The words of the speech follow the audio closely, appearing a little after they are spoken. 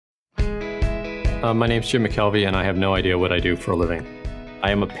My name's Jim McKelvey, and I have no idea what I do for a living. I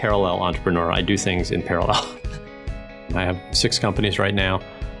am a parallel entrepreneur. I do things in parallel. I have 6 companies right now,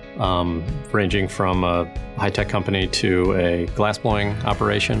 ranging from a high-tech company to a glassblowing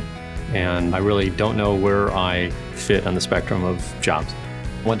operation, and I really don't know where I fit on the spectrum of jobs.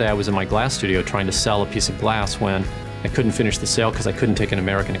 One day I was in my glass studio trying to sell a piece of glass when I couldn't finish the sale because I couldn't take an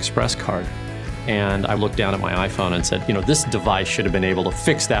American Express card. And I looked down at my iPhone and said, this device should have been able to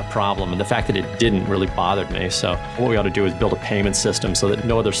fix that problem. And the fact that it didn't really bothered me. So what we ought to do is build a payment system so that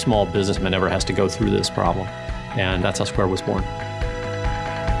no other small businessman ever has to go through this problem. And that's how Square was born.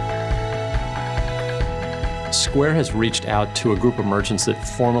 Square has reached out to a group of merchants that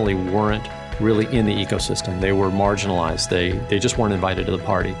formerly weren't really in the ecosystem. They were marginalized. They just weren't invited to the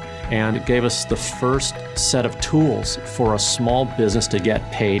party. And it gave us the first set of tools for a small business to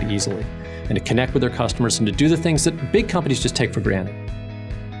get paid easily, and to connect with their customers, and to do the things that big companies just take for granted.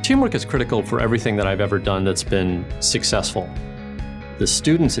 Teamwork is critical for everything that I've ever done that's been successful. The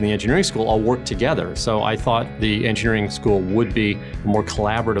students in the engineering school all work together, so I thought the engineering school would be a more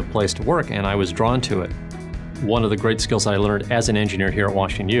collaborative place to work, and I was drawn to it. One of the great skills I learned as an engineer here at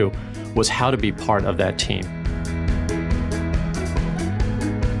WashU was how to be part of that team.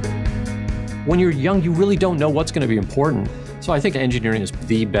 When you're young, you really don't know what's going to be important. So I think engineering is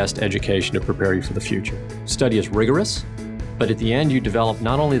the best education to prepare you for the future. Study is rigorous, but at the end you develop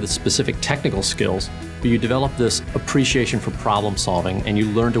not only the specific technical skills, but you develop this appreciation for problem solving, and you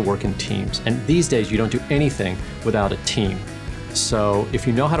learn to work in teams. And these days you don't do anything without a team. So if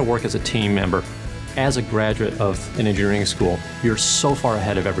you know how to work as a team member, as a graduate of an engineering school, you're so far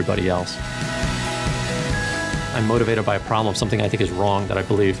ahead of everybody else. I'm motivated by a problem, something I think is wrong that I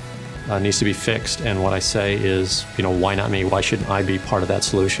believe needs to be fixed, and what I say is, why not me? Why shouldn't I be part of that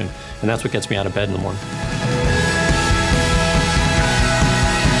solution? And that's what gets me out of bed in the morning.